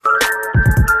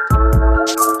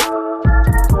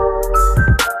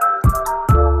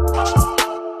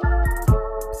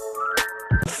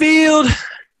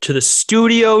to the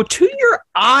studio, to your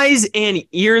eyes and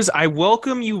ears. I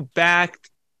welcome you back.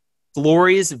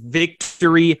 Glorious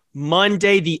Victory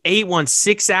Monday, the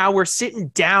 816 hour, sitting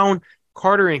down.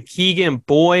 Carter and Keegan,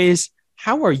 boys,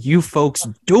 how are you folks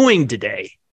doing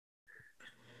today?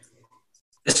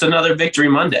 It's another Victory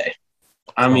Monday.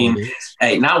 I mean,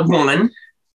 hey, not one,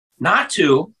 not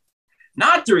two,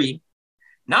 not three,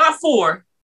 not four,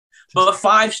 but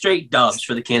 5 straight dubs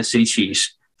for the Kansas City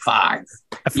Chiefs. 5.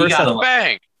 At first,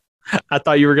 bang. I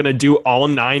thought you were going to do all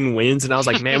 9 wins, and I was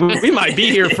like, man, we might be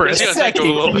here for a second.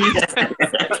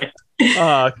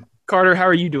 Carter, how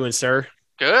are you doing, sir?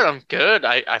 Good, I'm good.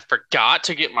 I forgot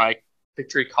to get my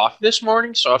Victory coffee this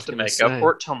morning, so I have to make up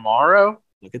for it tomorrow.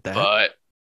 Look at that. But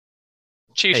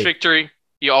Chiefs victory,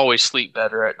 you always sleep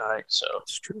better at night. So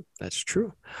That's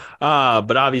true.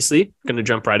 But obviously, going to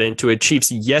jump right into it.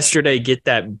 Chiefs yesterday get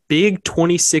that big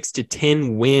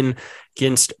 26-10 win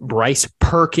against Bryce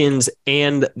Perkins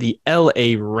and the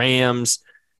LA Rams.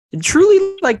 It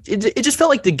truly, it just felt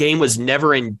like the game was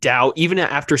never in doubt, even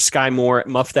after Sky Moore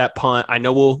muffed that punt. I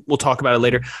know we'll talk about it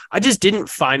later. I just didn't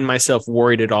find myself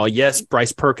worried at all. Yes,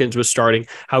 Bryce Perkins was starting,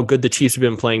 how good the Chiefs have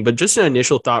been playing, but just an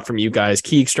initial thought from you guys.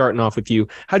 Keeg, starting off with you.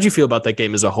 How'd you feel about that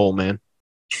game as a whole, man?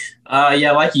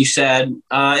 Yeah, like you said,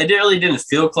 it really didn't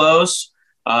feel close.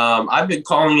 I've been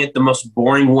calling it the most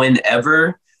boring win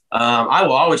ever. I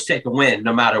will always take a win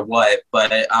no matter what, but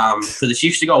for the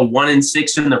Chiefs to go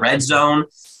 1-6 in the red zone,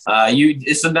 you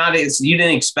didn't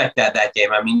expect that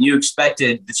game. I mean, you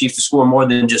expected the Chiefs to score more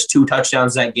than just 2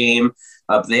 touchdowns that game.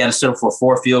 They had to settle for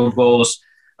 4 field goals.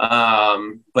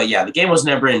 But yeah, the game was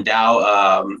never in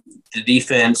doubt. The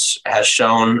defense has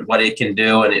shown what it can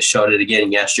do, and it showed it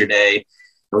again yesterday.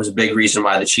 It was a big reason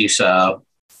why the Chiefs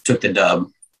took the dub.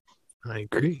 I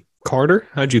agree. Carter,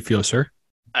 how'd you feel, sir?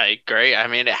 I agree. I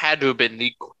mean, it had to have been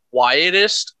the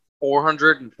quietest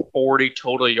 440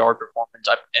 total yard performance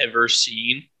I've ever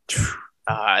seen.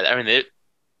 I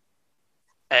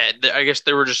guess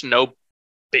there were just no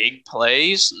big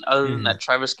plays other than that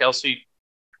Travis Kelce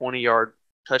 20-yard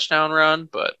touchdown run,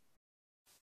 but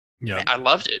yeah, I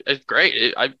loved it. It's great.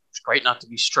 It's great not to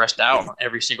be stressed out on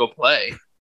every single play.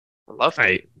 I love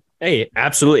it. Hey,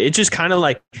 absolutely. It's just kind of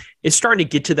like it's starting to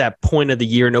get to that point of the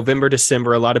year, November,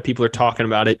 December. A lot of people are talking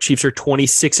about it. Chiefs are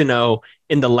 26-0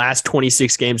 in the last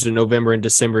 26 games in November and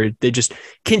December. They just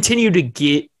continue to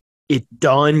get it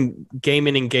done game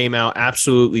in and game out.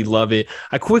 Absolutely love it.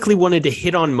 I quickly wanted to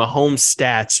hit on Mahomes'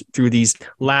 stats through these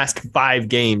last 5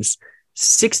 games.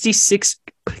 66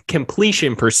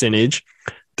 completion percentage,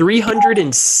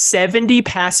 370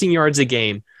 passing yards a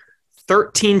game,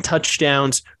 13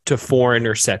 touchdowns to 4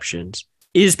 interceptions.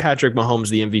 Is Patrick Mahomes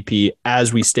the MVP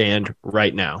as we stand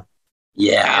right now?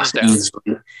 Yeah.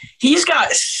 He's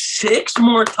got 6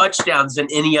 more touchdowns than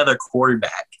any other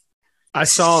quarterback. I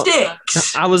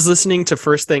was listening to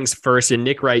First Things First, and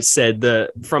Nick Wright said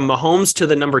from Mahomes to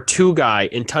the number 2 guy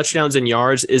in touchdowns and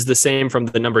yards is the same from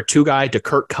the number 2 guy to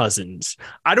Kirk Cousins.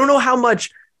 I don't know how much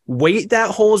weight that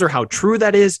holds or how true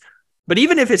that is, but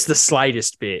even if it's the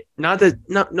slightest bit,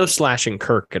 no slashing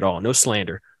Kirk at all, no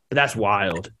slander, but that's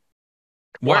wild.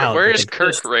 Where is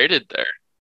Kirk rated there?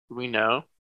 Do we know?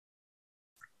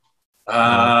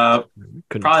 Probably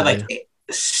like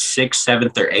 6th,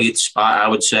 7th, or 8th spot, I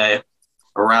would say.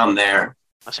 Around there.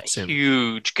 That's a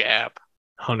huge gap.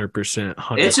 100%.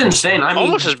 It's insane. I mean,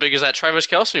 almost as big as that Travis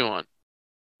Kelce one.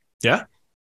 Yeah.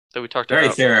 That we talked very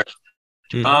about. Very fair.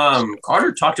 Mm-hmm.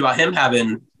 Carter talked about him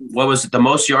having, what was it, the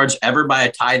most yards ever by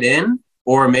a tight end?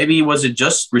 Or maybe was it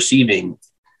just receiving?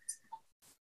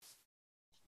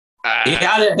 He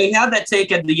had that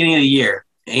take at the beginning of the year.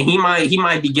 And he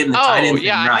might be getting the tight end.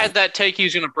 Yeah, right. I had that take. He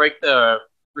was going to break the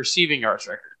receiving yards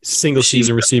record. Single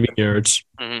season receiving yards.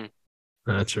 Mm-hmm.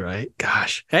 That's right.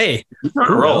 Gosh. Hey,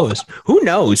 who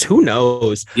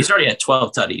knows? He's already at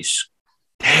 12 tutties.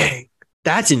 Dang,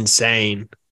 that's insane.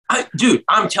 Dude,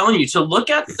 I'm telling you, to look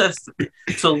at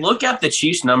the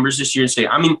Chiefs numbers this year and say,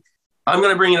 I mean, I'm going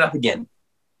to bring it up again.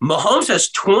 Mahomes has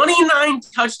 29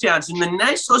 touchdowns, and the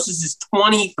next closest is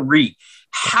 23.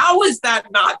 How is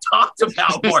that not talked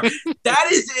about more? That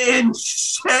is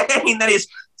insane. That is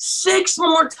 6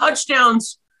 more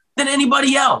touchdowns than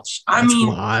anybody else. That's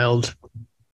wild.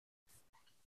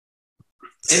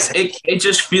 It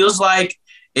just feels like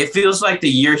the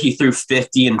year he threw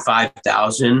 50 and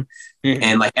 5,000,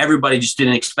 and like everybody just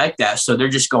didn't expect that, so they're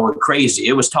just going crazy.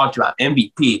 It was talked about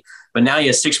MVP, but now he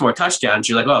has 6 more touchdowns.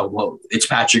 You're like, oh well, it's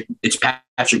Patrick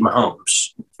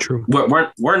Mahomes. True.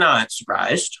 We're not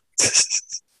surprised. So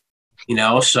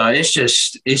it's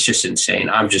just insane.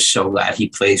 I'm just so glad he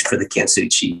plays for the Kansas City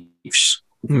Chiefs.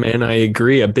 Man, I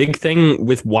agree. A big thing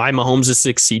with why Mahomes is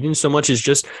succeeding so much is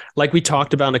just like we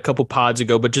talked about a couple pods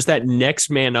ago, but just that next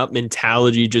man up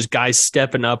mentality, just guys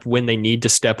stepping up when they need to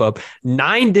step up.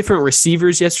 9 different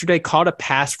receivers yesterday caught a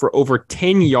pass for over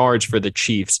 10 yards for the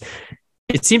Chiefs.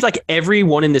 It seems like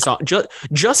everyone in this,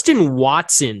 Justin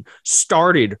Watson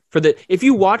started if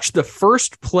you watch the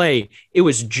first play, it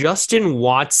was Justin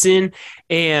Watson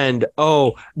and,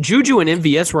 Juju and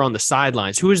MVS were on the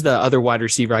sidelines. Who was the other wide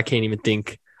receiver? I can't even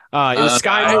think. It was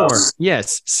Sky Moore.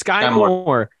 Yes, Sky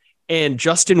Moore and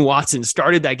Justin Watson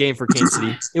started that game for Kansas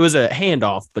City. It was a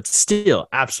handoff, but still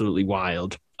absolutely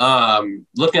wild.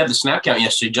 Looking at the snap count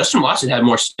yesterday, Justin Watson had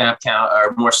more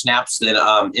snaps than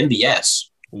MVS.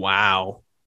 Wow.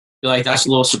 I feel like that's a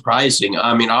little surprising.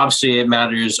 I mean, obviously it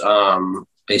matters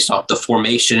based off the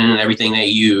formation and everything they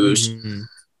use. Mm-hmm.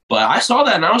 But I saw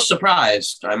that and I was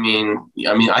surprised. I mean,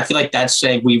 I feel like that's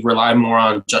saying we rely more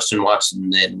on Justin Watson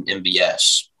than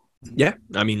MVS. Yeah,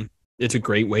 I mean, it's a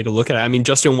great way to look at it. I mean,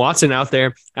 Justin Watson out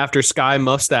there after Sky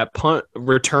muffs that punt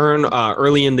return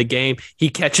early in the game, he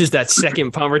catches that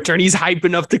second punt return. He's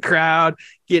hyping up the crowd,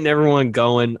 getting everyone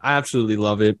going. I absolutely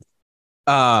love it.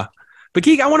 But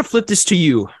Keek, I want to flip this to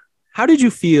you. How did you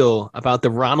feel about the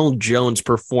Ronald Jones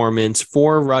performance?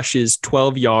 4 rushes,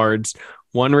 12 yards,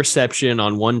 1 reception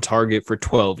on 1 target for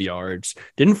 12 yards.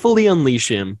 Didn't fully unleash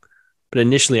him, but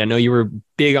initially I know you were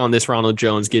big on this Ronald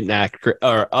Jones getting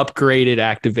upgraded,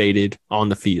 activated on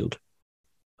the field.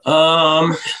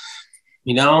 Probably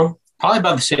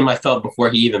about the same I felt before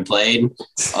he even played.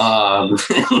 That's not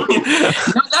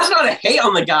a hate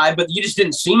on the guy, but you just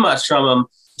didn't see much from him.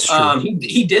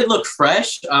 He did look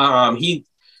fresh. He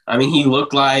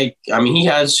looked like, he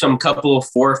has some couple of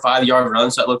 4 or 5 yard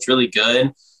runs that looked really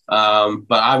good. But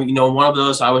one of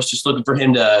those, I was just looking for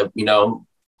him to,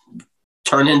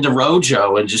 turn into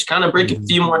Rojo and just kind of break a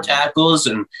few more tackles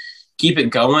and keep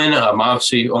it going.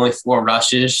 Obviously only 4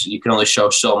 rushes. You can only show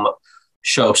so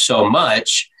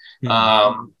much.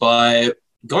 But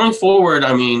going forward,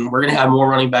 we're going to have more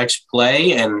running backs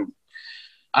play, and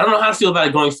I don't know how to feel about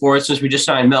it going forward since we just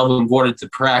signed Melvin Gordon to the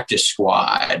practice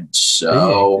squad.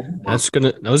 So that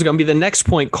was gonna be the next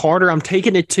point. Carter, I'm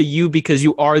taking it to you because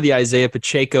you are the Isaiah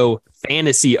Pacheco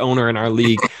fantasy owner in our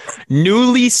league.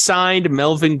 Newly signed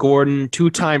Melvin Gordon,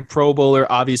 2-time Pro Bowler,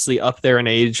 obviously up there in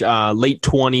age, late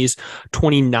 20s,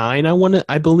 29.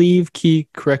 I believe. Key,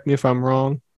 correct me if I'm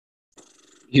wrong.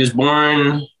 He was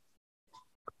born.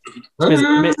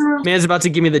 Man's about to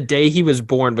give me the day he was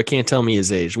born, but can't tell me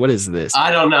his age. What is this?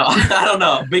 I don't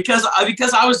know because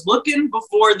I was looking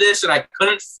before this and I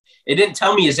couldn't. It didn't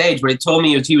tell me his age, but it told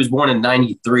me he was born in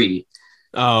 93.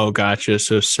 Oh, gotcha.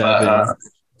 So 7.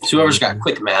 So whoever's got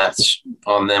quick maths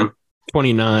on them.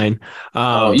 29. You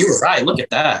were right. Look at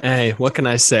that. Hey, what can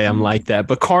I say? I'm like that.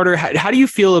 But Carter, how do you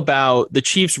feel about the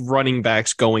Chiefs running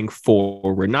backs going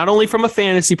forward? Not only from a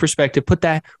fantasy perspective, put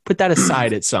that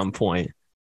aside at some point.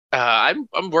 I'm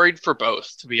worried for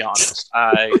both, to be honest.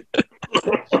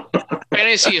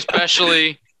 Fantasy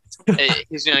especially,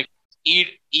 he's going to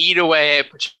eat away at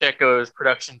Pacheco's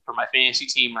production for my fantasy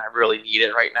team. I really need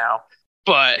it right now.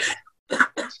 But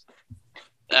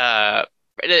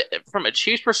from a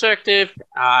Chiefs perspective,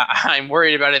 I'm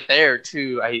worried about it there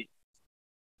too.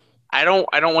 I don't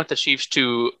want the Chiefs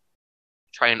to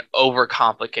try and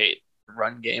overcomplicate the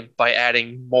run game by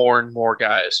adding more and more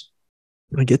guys.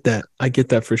 I get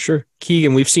that for sure.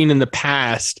 Keegan, we've seen in the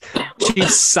past,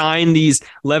 Chiefs sign these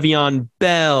Le'Veon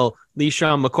Bell,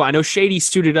 LeSean McCoy. I know Shady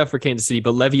suited up for Kansas City,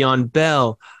 but Le'Veon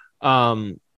Bell,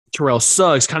 Terrell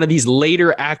Suggs, kind of these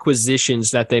later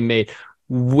acquisitions that they made.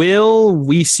 Will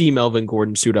we see Melvin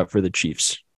Gordon suit up for the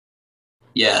Chiefs?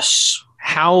 Yes.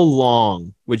 How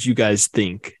long would you guys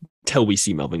think till we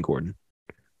see Melvin Gordon?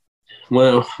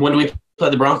 Well, when do we play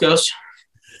the Broncos?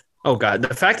 Oh, God.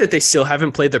 The fact that they still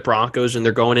haven't played the Broncos and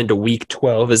they're going into week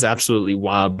 12 is absolutely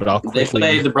wild, but I'll quickly... They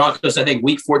played the Broncos, I think,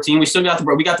 week 14. We got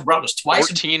the Broncos twice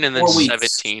 14 and then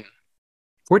 17.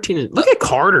 14. Look at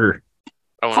Carter.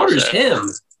 Carter's him. I'm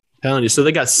telling you. So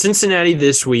they got Cincinnati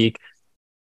this week.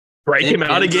 Break him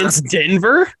out against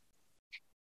Denver?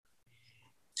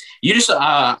 You just...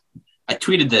 I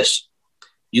tweeted this.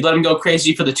 You let him go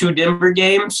crazy for the 2 Denver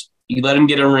games, you let him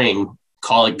get a ring.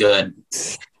 Call it good.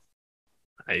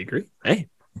 I agree. Hey,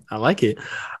 I like it.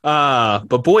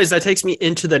 But boys, that takes me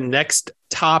into the next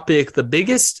topic. The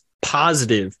biggest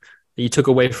positive that you took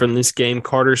away from this game,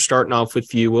 Carter, starting off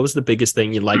with you. What was the biggest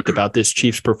thing you liked about this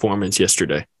Chiefs performance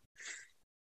yesterday?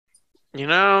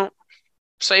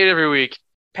 Say it every week.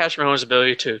 Patrick Mahomes'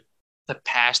 ability to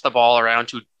pass the ball around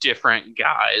to different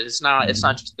guys. It's not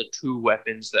just the 2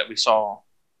 weapons that we saw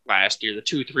last year, the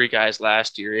 2-3 guys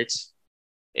last year. It's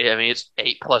I mean, it's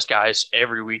 8+ guys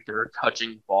every week that are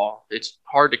touching the ball. It's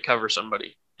hard to cover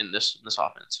somebody in this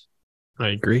offense. I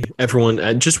agree.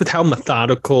 Everyone, just with how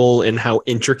methodical and how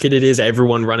intricate it is,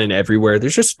 everyone running everywhere.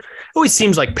 There's just always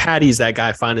seems like Patty's that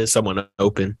guy finding someone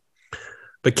open.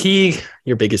 But Key,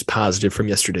 your biggest positive from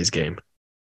yesterday's game?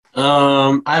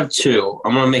 I have two.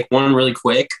 I'm going to make one really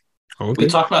quick. Okay. We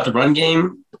talked about the run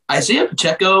game. Isaiah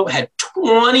Pacheco had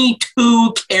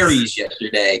 22 carries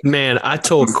yesterday. Man,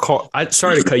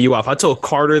 sorry to cut you off. I told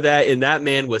Carter that, and that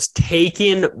man was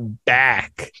taken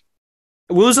back.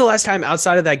 When was the last time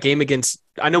outside of that game against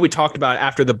 – I know we talked about it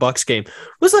after the Bucs game. When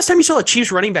was the last time you saw a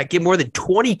Chiefs running back get more than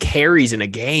 20 carries in a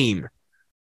game?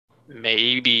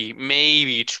 Maybe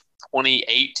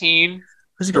 2018.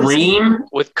 Kareem?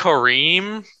 With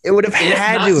Kareem? It would have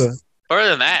had to. Other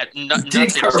than that, did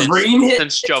Kareem hit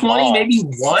since 20 Jamal. maybe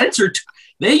once or two?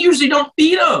 They usually don't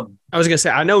beat him. I was going to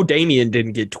say, I know Damian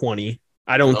didn't get 20.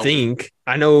 I don't think.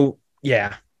 I know,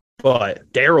 yeah.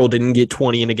 But Daryl didn't get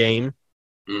 20 in a game.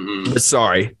 Mm-mm. But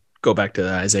sorry. Go back to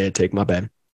the Isaiah take. My bad.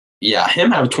 Yeah,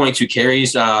 him having 22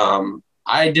 carries. I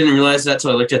didn't realize that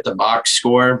until I looked at the box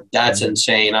score. That's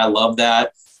insane. I love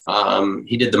that.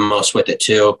 He did the most with it,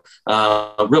 too.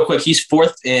 Real quick, he's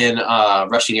fourth in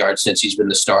rushing yards since he's been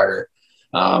the starter.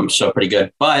 So pretty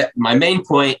good. But my main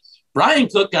point, Brian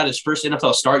Cook got his first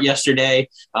NFL start yesterday.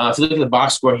 If you look at the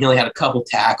box score, he only had a couple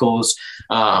tackles.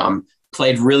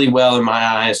 Played really well in my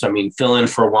eyes. I mean, fill in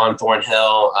for Juan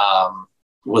Thornhill.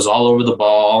 Was all over the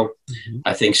ball. Mm-hmm.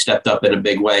 I think stepped up in a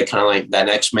big way, kind of like that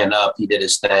next man up. He did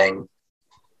his thing.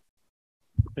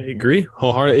 I agree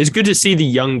wholeheartedly. It's good to see the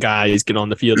young guys get on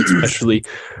the field, especially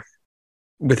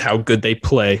with how good they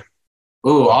play.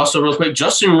 Oh, also real quick,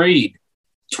 Justin Reed,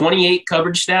 28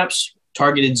 coverage snaps,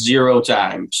 targeted 0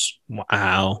 times.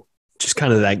 Wow. Just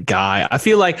kind of that guy. I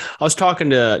feel like I was talking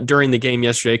to during the game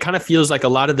yesterday. It kind of feels like a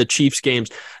lot of the Chiefs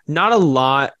games, not a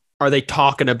lot are they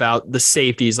talking about the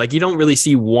safeties. Like you don't really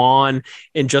see Juan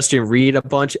and Justin Reed a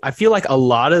bunch. I feel like a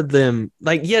lot of them,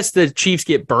 like, yes, the Chiefs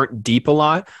get burnt deep a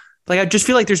lot. Like, I just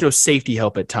feel like there's no safety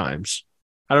help at times.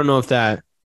 I don't know if that.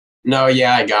 No,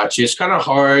 yeah, I got you. It's kind of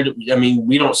hard. I mean,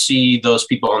 we don't see those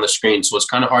people on the screen, so it's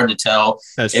kind of hard to tell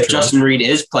if true. Justin Reed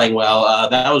is playing well.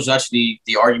 That was actually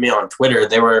the argument on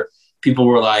Twitter. People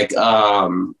were like,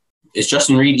 is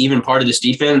Justin Reed even part of this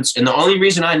defense? And the only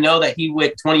reason I know that he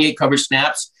went 28 coverage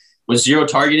snaps with 0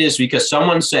 target is because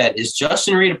someone said, is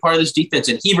Justin Reed a part of this defense?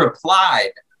 And he replied,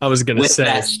 I was going to say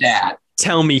that stat.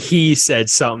 Tell me he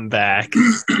said something back.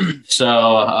 So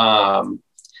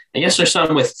I guess there's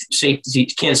some with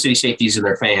Kansas City safeties and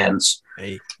their fans.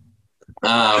 Hey.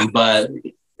 But,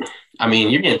 I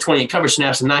mean, you're getting 28 coverage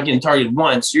snaps and not getting targeted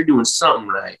once. You're doing something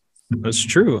right. That's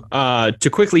true. To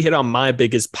quickly hit on my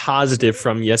biggest positive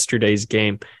from yesterday's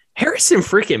game, Harrison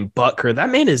freaking Butker.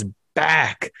 That man is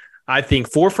back. I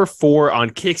think 4 for 4 on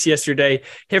kicks yesterday.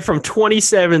 Hit from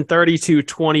 27, 32,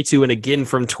 22, and again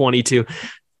from 22.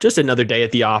 Just another day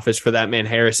at the office for that man,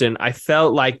 Harrison. I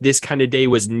felt like this kind of day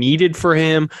was needed for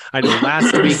him. I know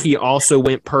last week he also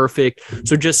went perfect.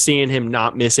 So just seeing him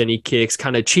not miss any kicks,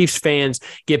 kind of Chiefs fans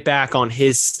get back on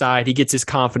his side. He gets his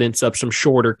confidence up, some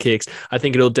shorter kicks. I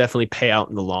think it'll definitely pay out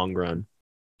in the long run.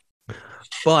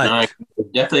 But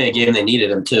definitely a game they needed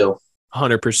him too.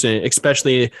 100%,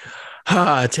 especially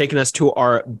taking us to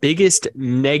our biggest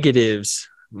negatives.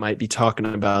 Might be talking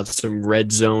about some red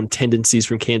zone tendencies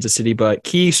from Kansas City, but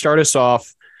Key, start us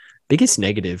off. Biggest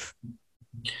negative.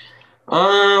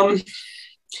 Yeah,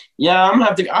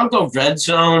 I'll go red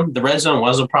zone. The red zone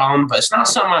was a problem, but it's not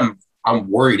something I'm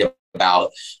worried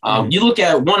about. You look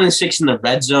at 1-6 in the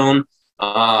red zone.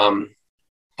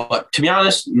 But to be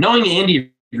honest, knowing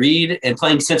Andy Reid and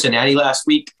playing Cincinnati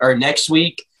next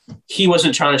week, he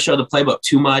wasn't trying to show the playbook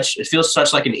too much. It feels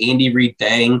such like an Andy Reid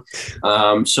thing.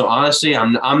 So honestly,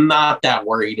 I'm not that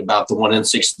worried about the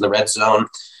 1-6 in the red zone.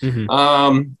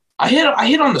 Mm-hmm. I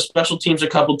hit on the special teams a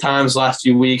couple times last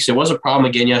few weeks. It was a problem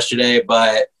again yesterday,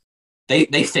 but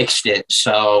they fixed it.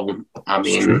 So I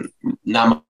mean,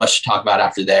 not much to talk about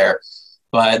after there.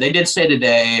 But they did say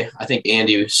today, I think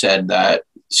Andy said that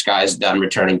Sky's done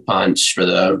returning punts for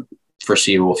the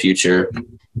foreseeable future.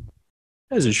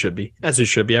 As it should be. I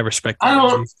respect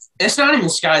that. It's not even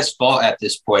Sky's fault at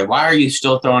this point. Why are you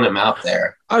still throwing him out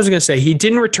there? I was going to say, he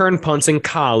didn't return punts in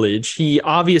college. He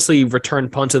obviously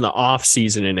returned punts in the off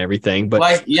season and everything.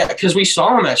 But because we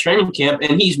saw him at training camp,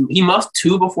 and he muffed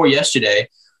 2 before yesterday.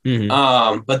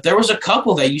 Mm-hmm. But there was a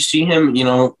couple that you see him,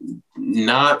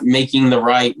 not making the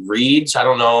right reads. I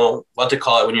don't know what to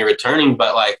call it when you're returning,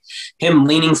 but like him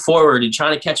leaning forward and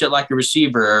trying to catch it like a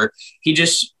receiver.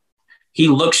 He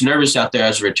looks nervous out there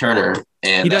as a returner.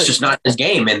 And that's just not his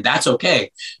game, and that's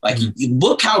okay. Like,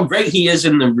 look how great he is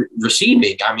in the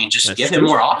receiving. I mean, just give him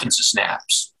more offensive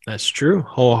snaps. That's true,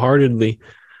 wholeheartedly.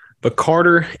 But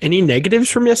Carter, any negatives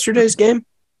from yesterday's game?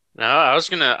 No, I was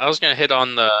gonna hit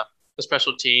on the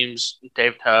special teams,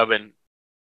 Dave Tubb, and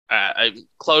I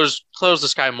close the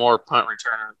Sky Moore punt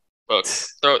returner book.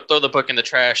 Throw the book in the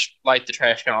trash. Light the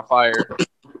trash can on fire.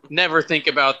 Never think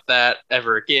about that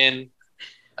ever again.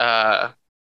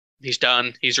 He's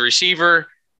done. He's a receiver,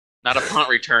 not a punt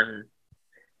returner.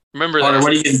 Remember Carter,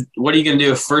 that. What are you gonna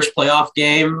do? First playoff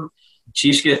game,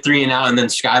 Chiefs get 3 and out, and then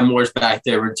Sky Moore's back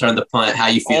there, return the punt. How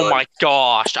you feel? Oh my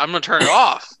gosh, I'm gonna turn it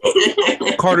off.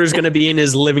 Carter's gonna be in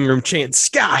his living room chanting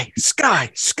 "Sky, Sky,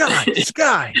 Sky,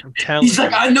 Sky." I'm telling He's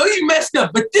like, I know you messed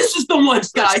up, but this is the one,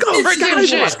 Sky.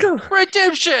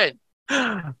 Redemption.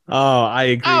 Oh, I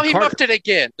agree. Oh, he muffed it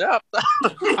again.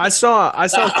 I saw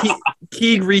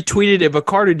Keeg retweeted it, but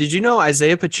Carter, did you know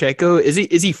Isaiah Pacheco is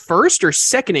he first or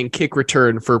second in kick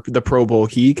return for the Pro Bowl,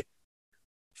 Keeg?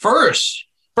 First.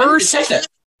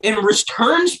 In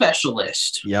return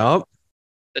specialist. Yep.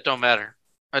 That don't matter.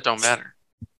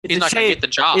 He's not going to get the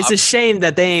job. It's a shame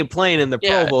that they ain't playing in the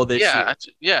Pro Bowl this year.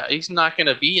 Yeah, he's not going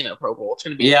to be in a Pro Bowl. It's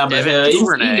going to be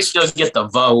but he still get the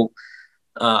vote.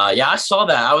 I saw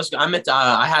that.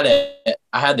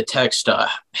 I had the text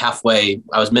halfway.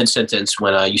 I was mid sentence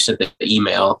when you sent the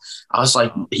email. I was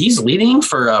like, he's leading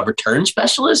for a return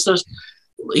specialist.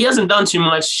 He hasn't done too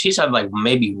much. He's had like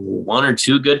maybe 1 or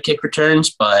 2 good kick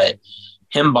returns, but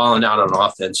him balling out on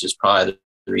offense is probably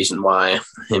the reason why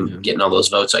him getting all those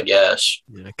votes, I guess.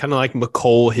 Yeah, kind of like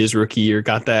McCole, his rookie year,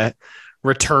 got that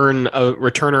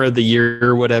returner of the year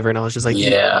or whatever, and I was just like,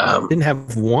 didn't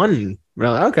have one.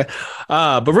 Okay.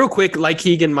 But real quick, like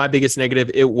Keegan, my biggest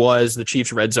negative, it was the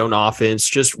Chiefs' red zone offense.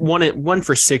 Just 1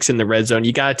 for 6 in the red zone.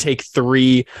 You got to take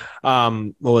 3,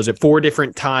 4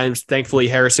 different times. Thankfully,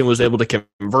 Harrison was able to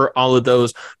convert all of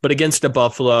those. But against a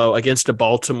Buffalo, against a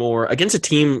Baltimore, against a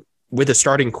team with a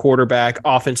starting quarterback,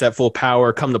 offense at full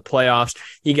power, come the playoffs,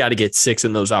 you got to get 6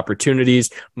 in those opportunities.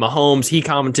 Mahomes, he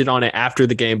commented on it after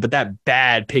the game, but that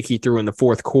bad pick he threw in the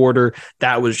fourth quarter,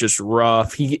 that was just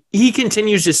rough. He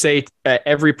continues to say at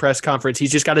every press conference,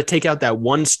 he's just got to take out that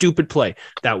one stupid play,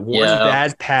 that one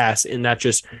bad pass, and that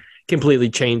just completely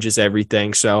changes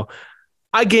everything. So,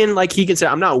 again, like he can say,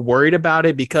 I'm not worried about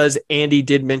it because Andy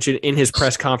did mention in his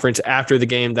press conference after the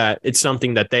game that it's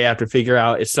something that they have to figure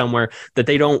out. It's somewhere that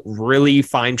they don't really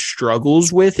find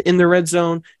struggles with in the red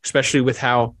zone, especially with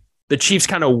how the Chiefs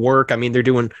kind of work. I mean, they're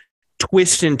doing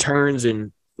twists and turns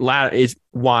and it's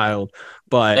wild.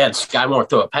 But they had Sky Moore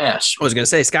throw a pass. I was going to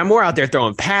say Sky Moore out there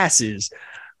throwing passes.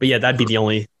 But yeah, that'd be the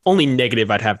only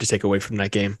negative I'd have to take away from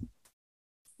that game.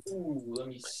 Ooh, let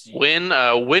me see.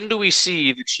 When do we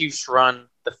see the Chiefs run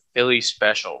the Philly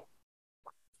special?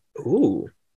 Ooh.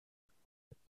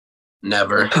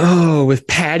 Never. Oh, with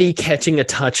Patty catching a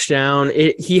touchdown.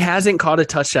 He hasn't caught a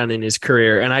touchdown in his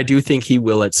career, and I do think he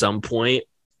will at some point.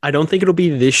 I don't think it'll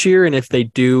be this year, and if they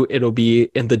do, it'll be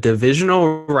in the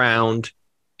divisional round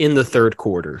in the third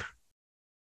quarter.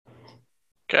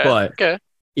 Okay. But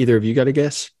either of you got a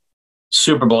guess?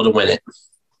 Super Bowl to win it.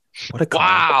 What a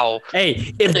wow.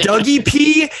 Hey, if Dougie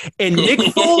P and Nick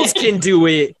Foles can do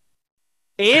it,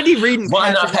 Andy Reid and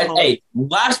why not? Hey,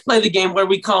 last play of the game, what are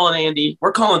we calling, Andy?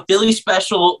 We're calling Philly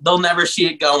special. They'll never see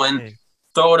it going. Hey.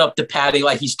 Throw it up to Patty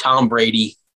like he's Tom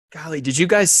Brady. Golly, did you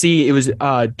guys see it was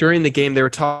during the game they were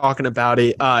talking about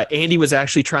it. Andy was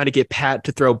actually trying to get Pat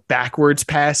to throw backwards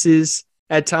passes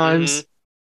at times. Mm-hmm.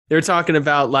 They were talking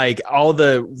about like all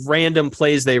the random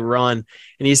plays they run.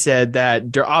 And he said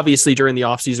that obviously during the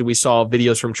offseason, we saw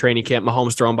videos from training camp,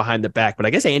 Mahomes throwing behind the back. But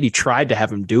I guess Andy tried to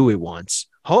have him do it once.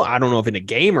 Oh, I don't know if in a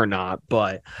game or not,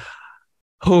 but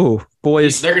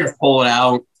boys. They're going to pull it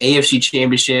out. AFC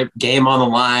Championship, game on the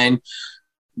line.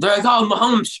 They're like, oh,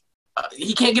 Mahomes,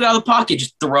 he can't get out of the pocket.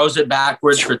 Just throws it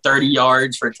backwards for 30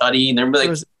 yards for a tutty. And they're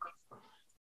like,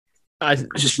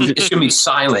 it's going to be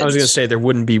silent. I was going to say there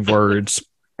wouldn't be words.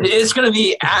 It's going to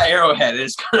be at Arrowhead.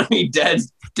 It's going to be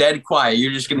dead quiet.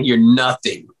 You're just going to hear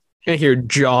nothing. You're going to hear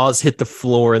jaws hit the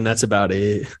floor, and that's about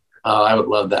it. Oh, I would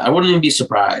love that. I wouldn't even be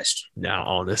surprised. No,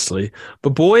 honestly.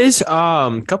 But boys,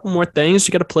 a couple more things.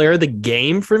 You got a player of the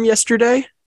game from yesterday.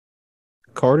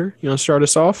 Carter, you want to start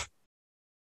us off?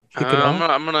 I'm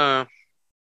gonna.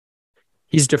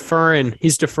 He's deferring.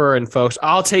 Folks.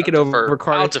 I'll take it over,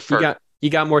 Carter. I'll defer. You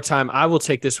got more time. I will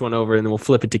take this one over, and then we'll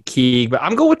flip it to Keeg. But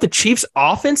I'm going with the Chiefs'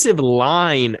 offensive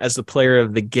line as the player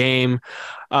of the game.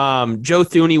 Joe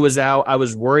Thuney was out. I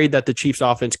was worried that the Chiefs'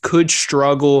 offense could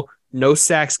struggle. No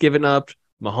sacks given up.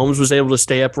 Mahomes was able to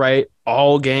stay upright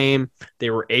all game. They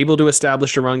were able to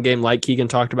establish a run game like Keegan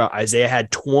talked about. Isaiah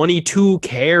had 22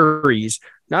 carries,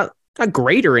 not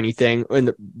great or anything in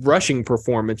the rushing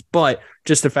performance, but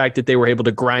just the fact that they were able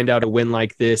to grind out a win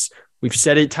like this. We've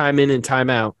said it time in and time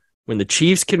out. When the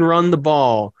Chiefs can run the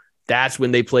ball, that's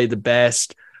when they play the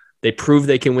best. They prove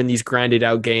they can win these grinded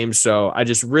out games. So I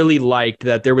just really liked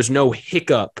that there was no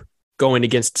hiccup going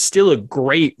against still a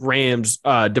great Rams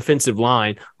defensive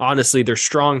line. Honestly, their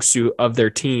strong suit of their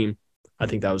team. I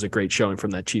think that was a great showing from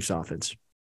that Chiefs offense.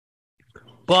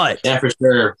 But yeah, for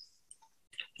sure.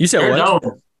 You said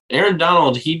Aaron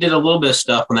Donald, he did a little bit of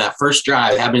stuff on that first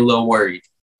drive, had me a little worried.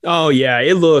 Oh yeah,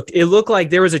 it looked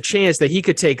like there was a chance that he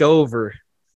could take over.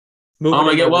 Oh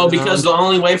my God! Well, because the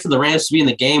only way for the Rams to be in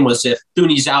the game was if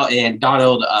Thuney's out and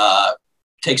Donald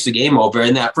takes the game over.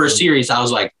 In that first series, I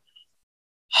was like,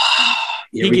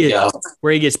 here we go.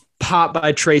 Where he gets popped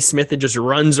by Trey Smith and just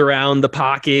runs around the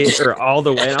pocket or all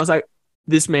the way. And I was like,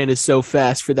 this man is so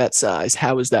fast for that size.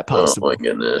 How is that possible? Oh my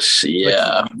goodness!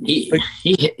 Yeah, he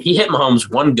hit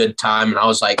Mahomes one good time, and I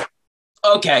was like,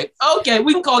 okay,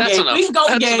 we can call the game. We can call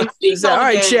the game. All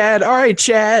right,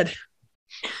 Chad.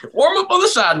 Warm up on the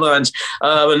sidelines.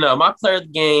 But no, my player of the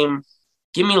game,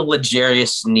 give me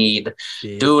L'Jarius Sneed.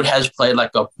 Dude has played like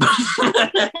a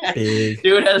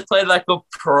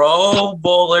Pro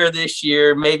Bowler this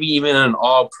year, maybe even an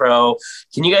All-Pro.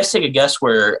 Can you guys take a guess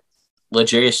where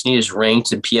L'Jarius Sneed is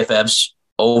ranked in PFF's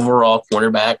overall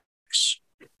cornerbacks?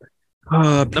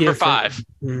 Number 5.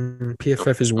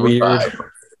 PFF is weird. Okay.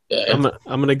 I'm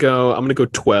gonna go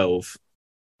 12.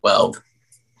 12.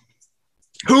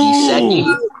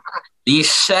 The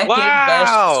second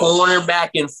best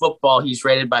cornerback in football. He's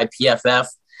rated by PFF.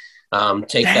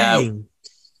 Take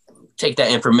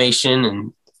that information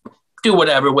and do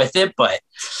whatever with it. But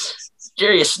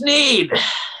Jerry Sneed,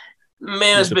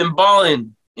 man, has been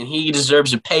balling, and he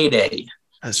deserves a payday.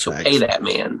 So pay that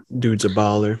man. Dude's a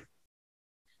baller.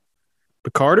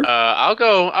 But Carter, I'll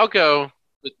go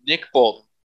with Nick Bolton.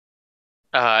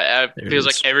 It feels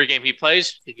like every game he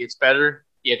plays, he gets better.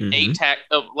 He had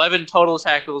 11 total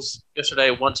tackles yesterday,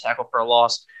 1 tackle for a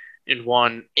loss, and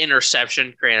 1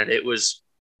 interception. Granted, it was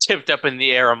tipped up in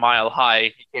the air a mile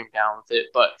high. He came down with it,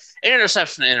 but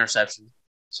interception.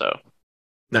 So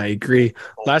I agree.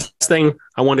 Last thing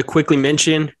I want to quickly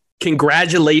mention,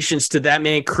 congratulations to that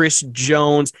man, Chris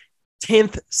Jones.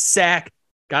 10th sack.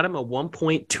 Got him a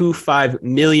 $1.25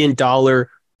 million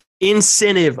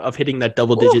incentive of hitting that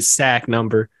double-digit sack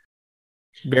number.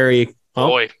 Very –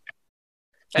 boy.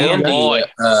 And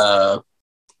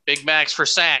Big Macs for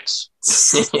sacks.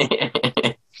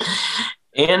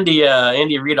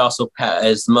 Andy Reid also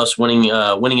is the most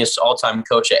winningest all-time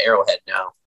coach at Arrowhead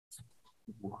now.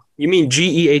 You mean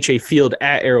GEHA Field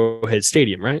at Arrowhead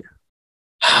Stadium, right?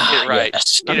 Get it right.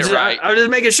 Yes. Get it right. I'm just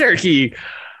making sure, Key.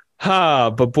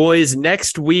 But boys,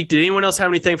 next week, did anyone else have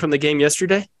anything from the game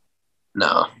yesterday?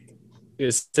 No.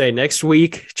 Just say next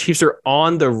week, Chiefs are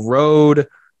on the road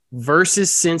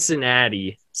versus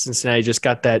Cincinnati. Cincinnati just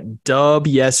got that dub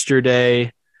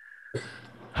yesterday.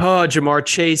 Jamar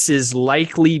Chase is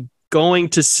likely going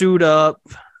to suit up.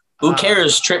 Who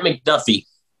cares? Trent McDuffie.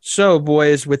 So,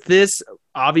 boys, with this,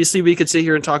 obviously we could sit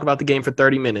here and talk about the game for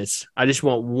 30 minutes. I just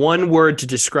want one word to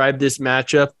describe this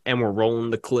matchup, and we're rolling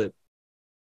the clip.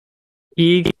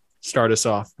 Start us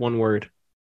off. One word.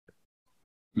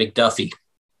 McDuffie.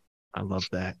 I love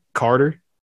that. Carter?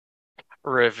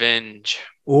 Revenge.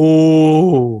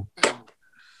 Oh,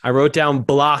 I wrote down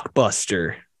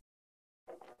blockbuster.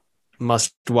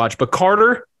 Must watch. But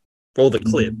Carter, roll the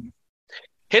clip.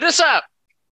 Hit us up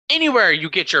anywhere you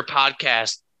get your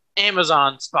podcast.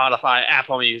 Amazon, Spotify,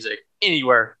 Apple Music,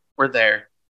 anywhere. We're there.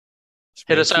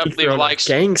 Hit us up. Leave likes.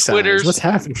 Twitter. What's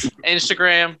happening?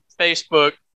 Instagram,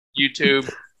 Facebook, YouTube,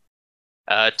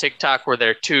 TikTok. We're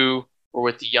there too. We're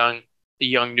with the young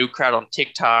new crowd on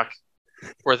TikTok.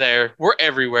 We're there. We're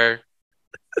everywhere.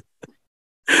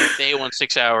 The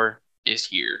 816 hour is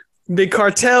here. The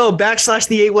cartel / the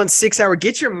 816 hour.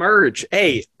 Get your merch.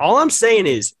 Hey, all I'm saying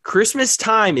is Christmas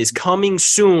time is coming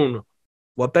soon.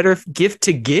 What better gift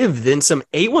to give than some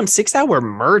 816 hour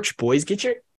merch, boys? Get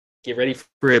ready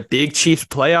for a big Chiefs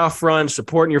playoff run,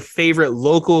 supporting your favorite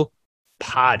local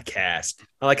podcast.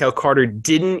 I like how Carter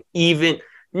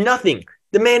nothing.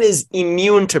 The man is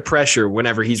immune to pressure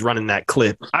whenever he's running that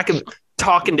clip. I can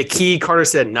talking to Key. Carter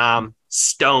said, nah, I'm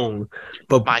stone.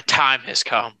 But my time has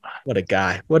come. What a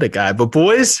guy. But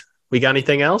boys, we got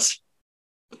anything else?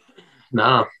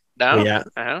 No.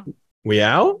 We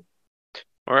out?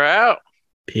 We're out.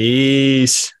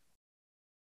 Peace.